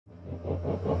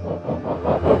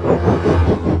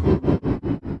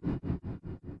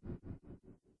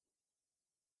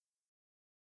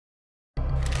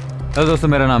Hello दोस्तों,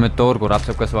 मेरा नाम है तौर और आप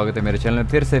सबका स्वागत है मेरे चैनल में।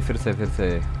 फिर से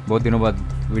बहुत दिनों बाद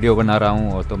वीडियो बना रहा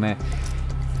हूँ। और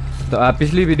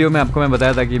पिछली वीडियो में आपको मैं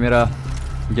बताया था कि मेरा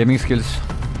गेमिंग स्किल्स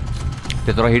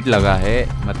पे थोड़ा हिट लगा है।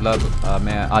 मतलब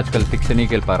मैं आजकल ठीक से नहीं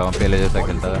खेल पा रहा हूँ, पहले जैसा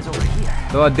खेलता था।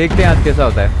 तो देखते हैं आज कैसा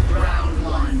होता है।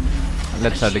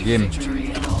 Let's start the game.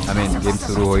 Game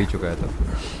शुरू हो ही चुका है। तो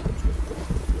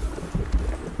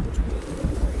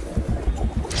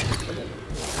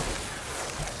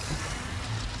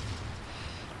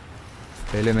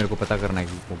पहले मेरे को पता करना है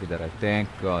कि वो किधर है। थैंक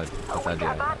गॉड बता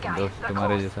दिया दोस्त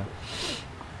तुम्हारे जैसा।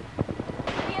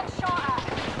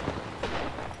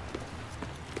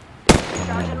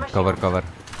 Cover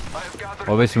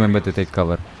always remember to take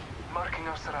cover.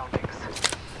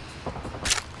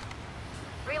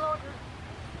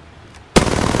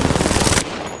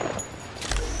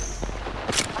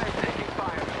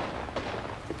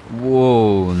 वो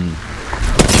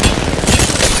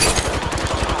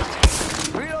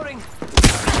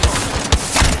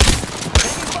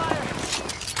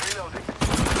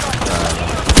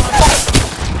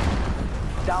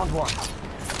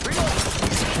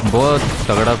बहुत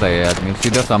तगड़ा था ये आदमी,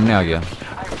 सीधा सामने आ गया।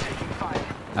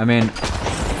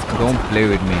 Don't play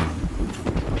with me.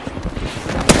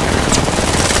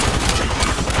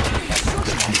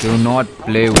 Do not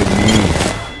play with me.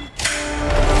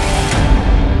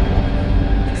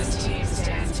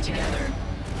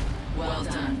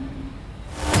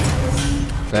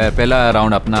 पहला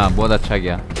राउंड अपना बहुत अच्छा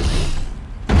गया।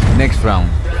 Next round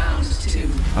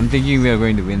I am thinking we are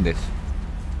going to win this.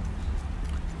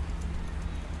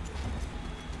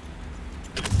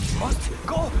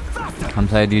 हम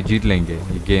शायद ये जीत लेंगे।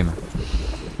 ये गेम है,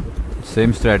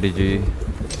 सेम स्ट्रैटेजी।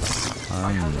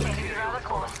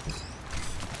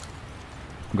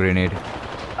 ग्रेनेड।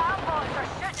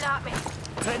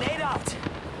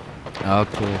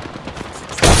 ओके।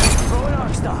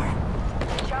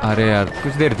 अरे यार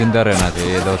कुछ देर जिंदा रहना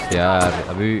चाहिए दोस्त यार।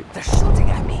 अभी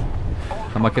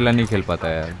हम अकेला नहीं खेल पाता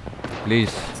यार।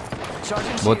 प्लीज़,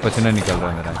 बहुत पसीना निकल रहा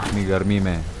है मेरा इतनी गर्मी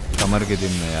में, कमर के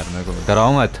दिन में यार। मेरे को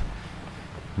डराओ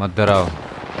मत डराओ।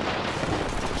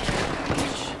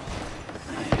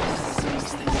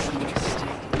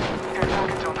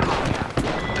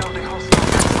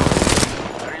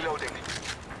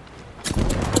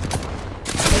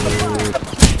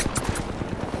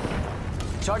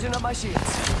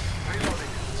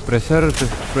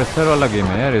 प्रेशर वाला गेम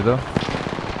है यार ये तो।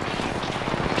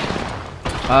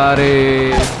 अरे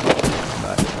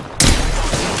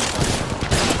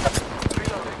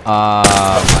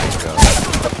माय गॉड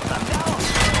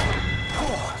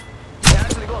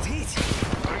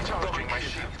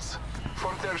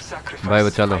भाई,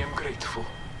 बचा लो।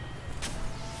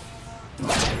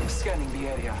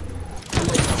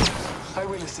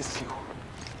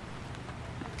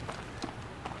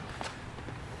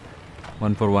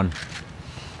 One for one।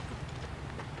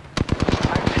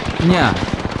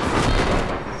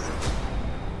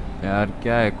 यार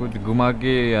क्या है, कुछ घुमा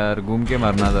के यार, घूम के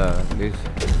मारना था प्लीज।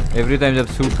 एवरी टाइम जब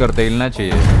शूट करते हिलना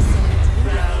चाहिए।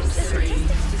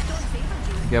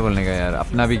 क्या बोलने का यार,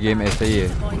 अपना भी गेम ऐसा ही है,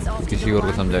 किसी और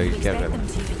को समझाएगी क्या करना।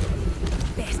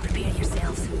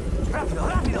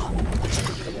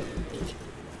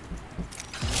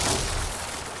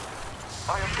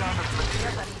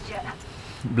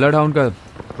 ब्लड हाउंड का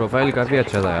प्रोफाइल काफ़ी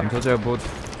अच्छा था। हम सोचा बहुत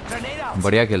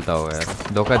बढ़िया खेलता होगा यार,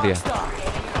 धोखा दिया।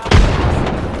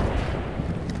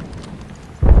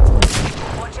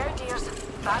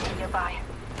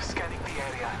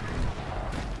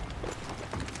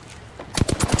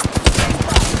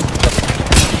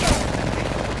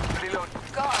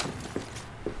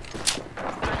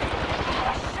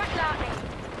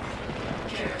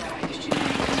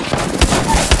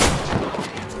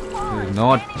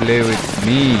 Not play with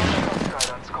me।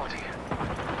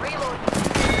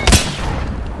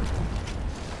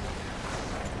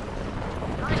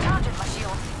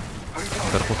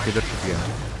 तरफ किधर छुप गया?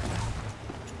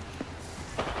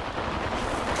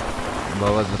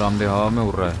 बाबा रामदेव हवा में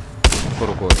उड़ रहा है।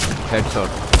 रुको हेडशॉट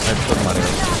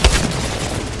मारेगा।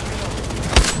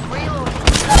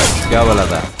 क्या बोला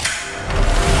था?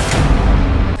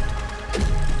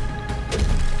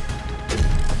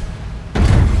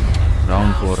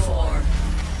 राउंड 4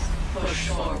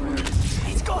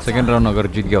 सेकेंड राउंड अगर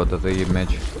जीत गया होता तो ये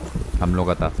मैच हम लोग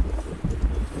का था।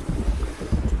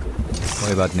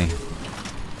 कोई बात नहीं,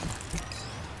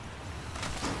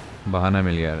 बहाना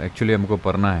मिल गया। एक्चुअली हमको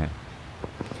पढ़ना है,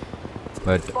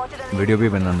 बट वीडियो भी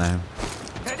बनाना है।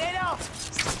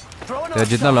 तो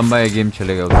जितना लंबा ये गेम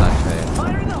चलेगा उतना अच्छा है।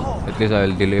 At least I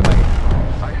will delay my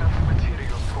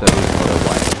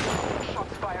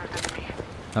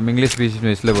हम इंग्लिश बीच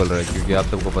में इसलिए बोल रहे हैं क्योंकि आप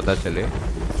सबको पता चले I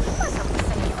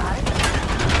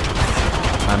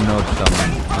am not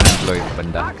someone unemployed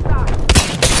बंदा।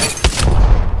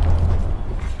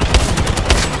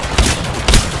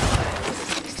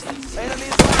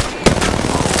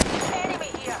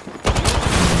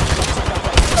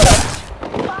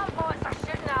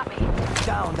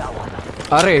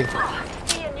 अरे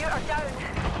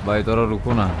भाई थोड़ा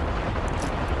रुको ना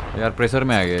यार, प्रेशर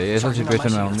में आ गया ये ऐसा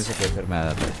सिचुएशन में हमने से प्रेशर में आ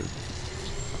जाता है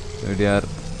तो यार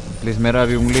प्लीज़। मेरा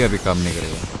अभी उंगली अभी काम नहीं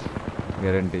करेगा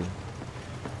गारंटी।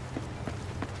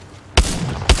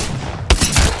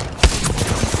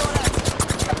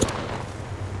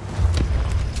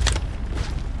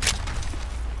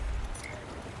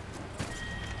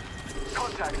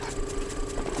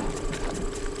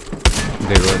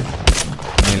 देखो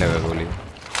नहीं लगा गोली।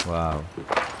 वाह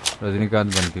रजनीकांत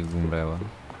बन के घूम रहा है वह।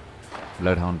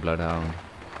 ब्लड हाउंड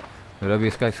फिर अभी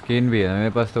इसका स्किन भी है, मेरे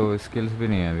पास तो स्किल्स भी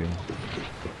नहीं है अभी।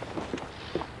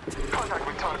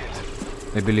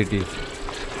 एबिलिटी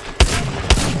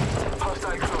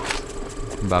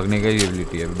भागने का ही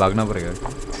एबिलिटी है, भागना पड़ेगा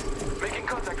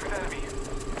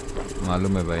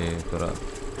मालूम है भाई। थोड़ा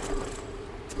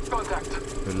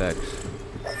रिलैक्स।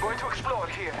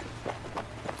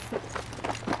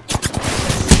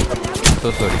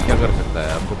 तो सॉरी क्या कर सकता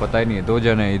है, आपको पता ही नहीं है। 2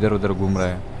 जने इधर उधर घूम रहे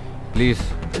हैं। प्लीज़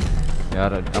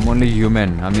यार I'm only human,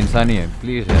 हम इंसानी है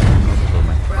प्लीज़ यार।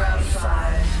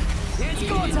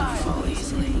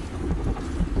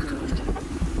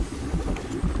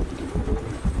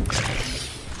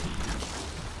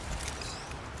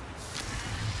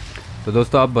 तो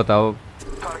दोस्तों आप बताओ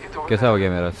कैसा हो गया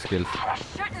मेरा स्किल्स।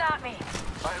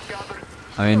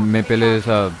 आई मीन मैं पहले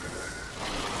ऐसा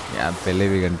यार पहले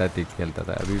भी घंटा ठीक खेलता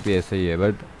था, अभी भी ऐसा ही है।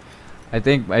 बट आई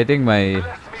थिंक माई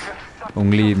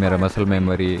उंगली मेरा मसल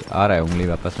मेमोरी आ रहा है। उंगली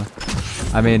वापस में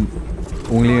आई मीन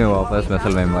उंगली में वापस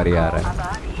मसल मेमोरी आ रहा है।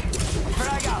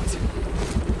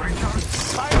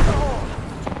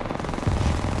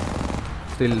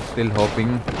 स्टिल होपिंग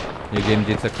ये गेम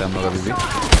जीत सकता है हम लोग अभी भी।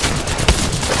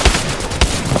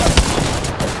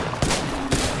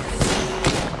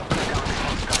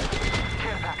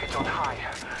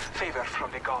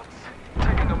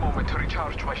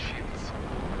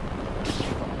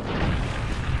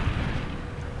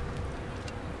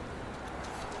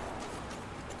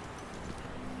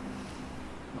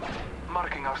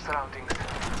 Marking our surroundings.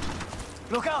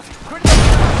 Look out!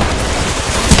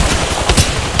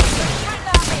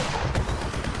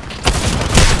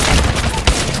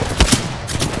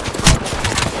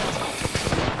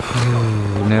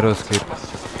 Narrow escape.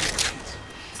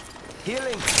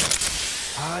 Healing.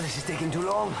 This is taking too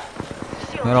long.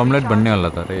 मेरा ऑमलेट बनने वाला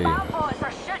था रे यार।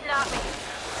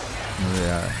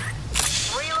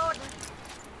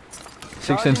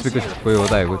 6 सेंस भी कुछ कोई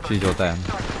होता है, कुछ चीज़ होता है।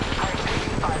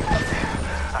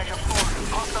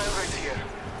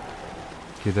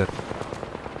 किधर?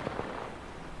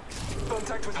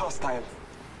 Contact with hostile.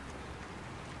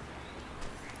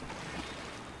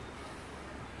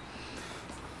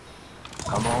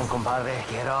 Come on, compadre,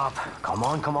 get up. Come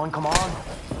on, come on, come on.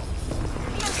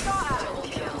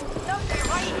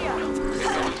 Right here.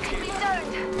 Be down.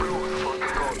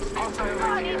 I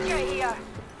need you here.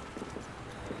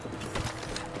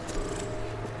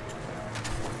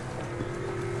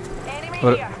 Enemy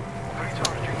here.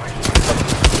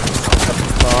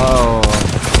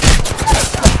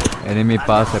 Enemy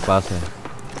पास है।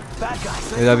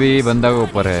 ये अभी बंदा के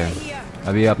ऊपर है।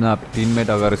 अभी अपना टीममेट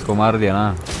अगर इसको मार दिया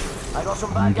ना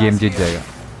गेम जीत जाएगा।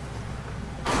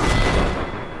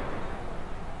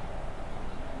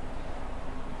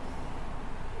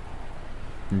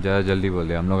 ज़्यादा जल्दी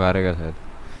बोले हम लोग हारेगा शायद।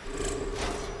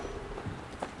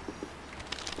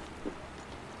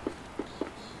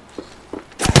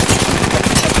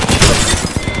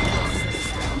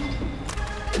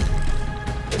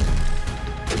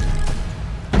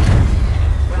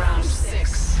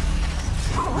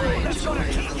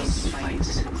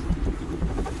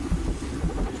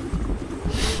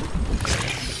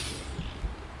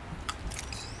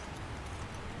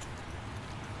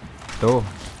 तो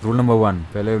रूल नंबर 1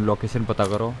 पहले लोकेशन पता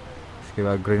करो, उसके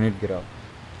बाद grenade गिराओ।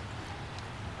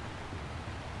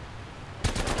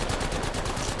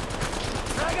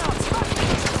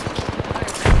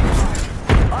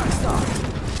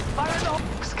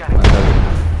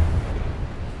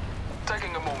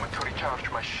 Taking a moment to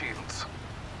recharge my shields.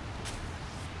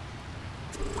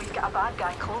 We've got a bad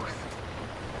guy close.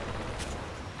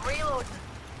 Reload.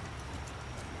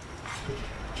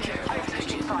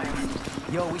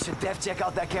 Yo, we should def check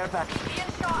out that care pack. Being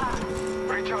shot at.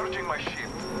 Recharging my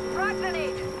shield. Frag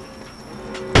grenade.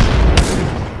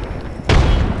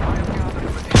 I have gathered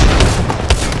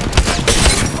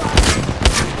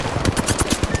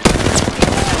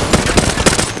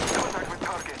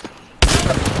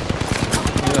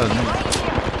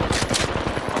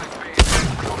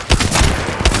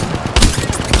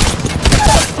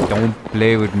Don't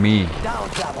play with me.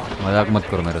 मजाक मत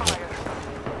करो मेरे साथ.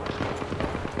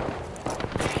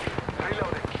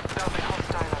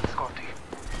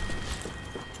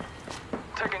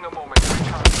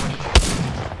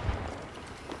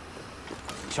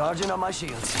 Charging on my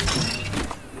shields.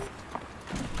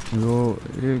 यो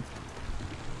ये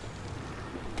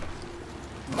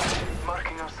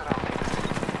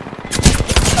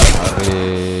अरे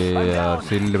यार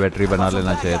sealed battery बना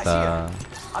लेना चाहिए था.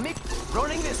 I'm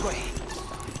running this way.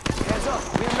 Heads up,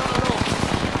 we're not alone.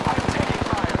 I'm taking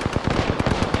fire.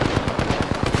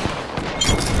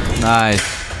 Nice.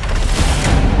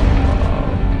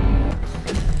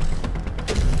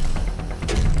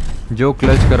 जो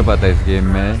क्लच कर पाता है इस गेम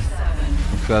में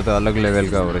उसका तो अलग लेवल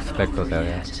का रिस्पेक्ट होता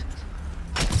है.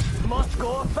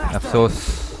 अफसोस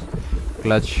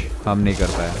क्लच हम नहीं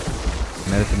कर पाया.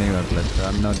 मेरे से नहीं हुआ clutch. I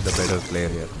am not the better player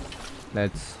here.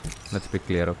 Let's be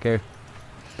clear. Okay.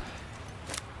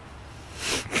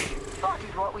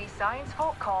 What we science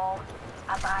folk call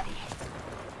a baddie.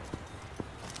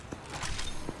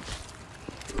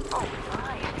 Oh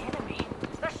my, an enemy.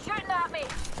 They're shooting at me.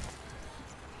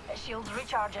 The shield's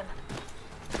recharging.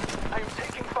 I'm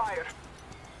taking fire.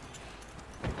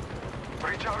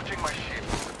 Recharging my shield.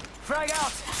 Frag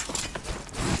out.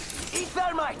 Eat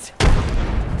thermite.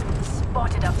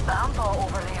 Spotted a vampire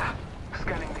over there.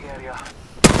 Scanning the area.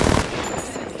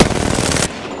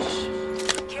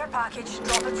 Care package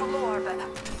dropping from the orbit.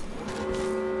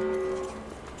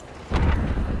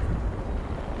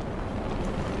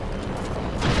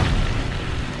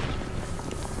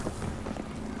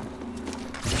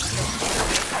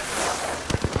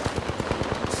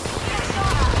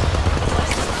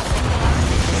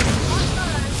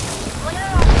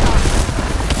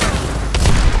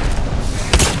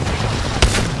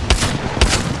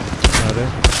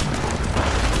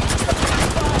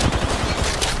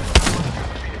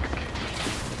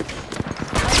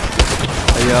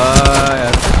 यार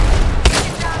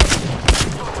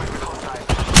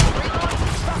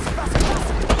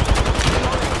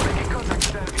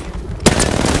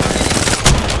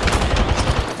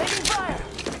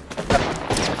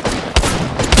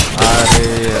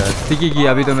अरे sticky की.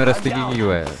 अभी तो मेरा sticky की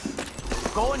हुआ है.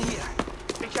 Going here.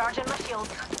 Recharging my shield.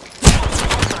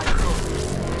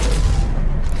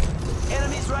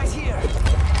 Enemies right here.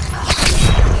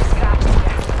 Scraps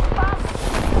here. Bam!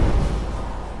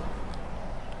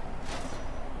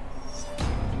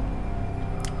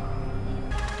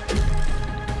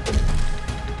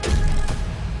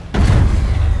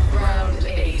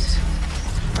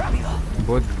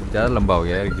 बहुत ज़्यादा लंबा हो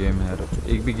गया यार गेम. यार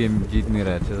एक भी गेम जीत नहीं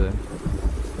रहा अच्छे से.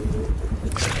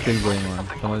 Still going on.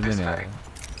 समझ में नहीं आ रहा.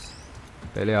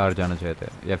 पहले हार जाना चाहिए था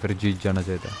या फिर जीत जाना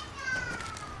चाहिए था.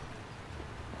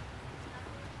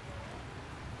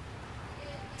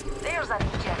 There's an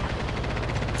engine.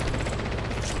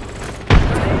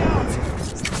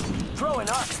 Throw an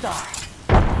arc star.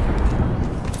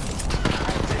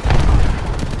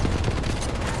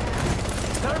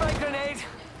 Thermite grenade.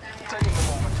 Taking a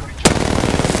moment to recharge.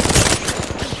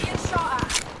 Being shot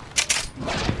at.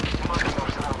 Marking our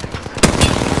surroundings.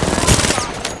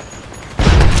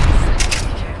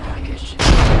 Care package.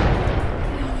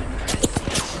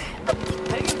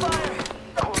 Taking fire.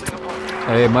 Holding a point.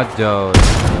 अरे मत जाओ.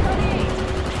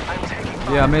 I'm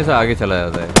taking ये हमेशा आगे चला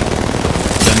जाता है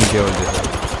गन की वजह से.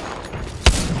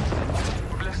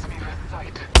 Bless me with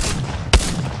sight.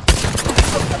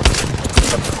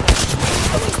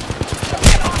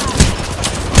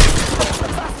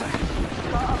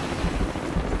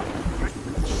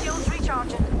 Shield's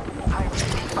recharging. I'm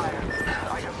taking fire.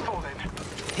 I have fallen.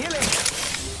 Healing.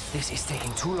 This is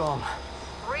taking too long.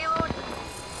 Reload.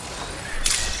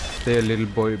 Stay a little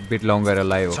bit longer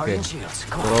alive. Okay. Charging shields.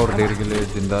 Come थोड़ा on. और देर के लिए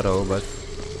जिंदा रहो बस.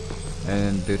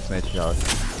 And this match is out.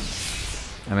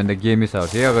 I mean the game is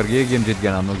out. ये अगर ये गेम जीत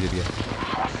गया ना हम लोग जीत गए.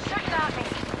 Shooting at me.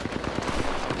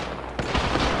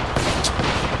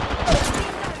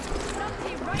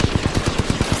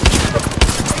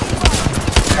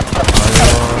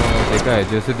 देखा है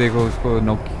जैसे देखो उसको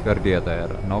नॉक कर दिया था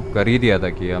यार. नॉक कर ही दिया था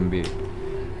कि हम भी.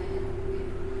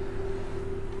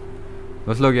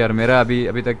 बस लोग यार मेरा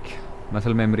अभी तक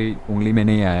मसल मेमोरी उंगली में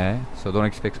नहीं आया है. So don't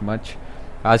expect much.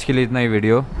 आज के लिए इतना ही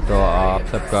वीडियो. तो आप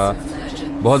सबका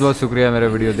बहुत बहुत शुक्रिया मेरा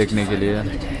वीडियो देखने के लिए.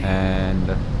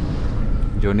 एंड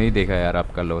जो नहीं देखा यार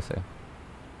आपका लॉस है.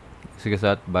 इसी के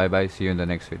साथ bye bye. C you in the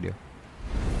next video.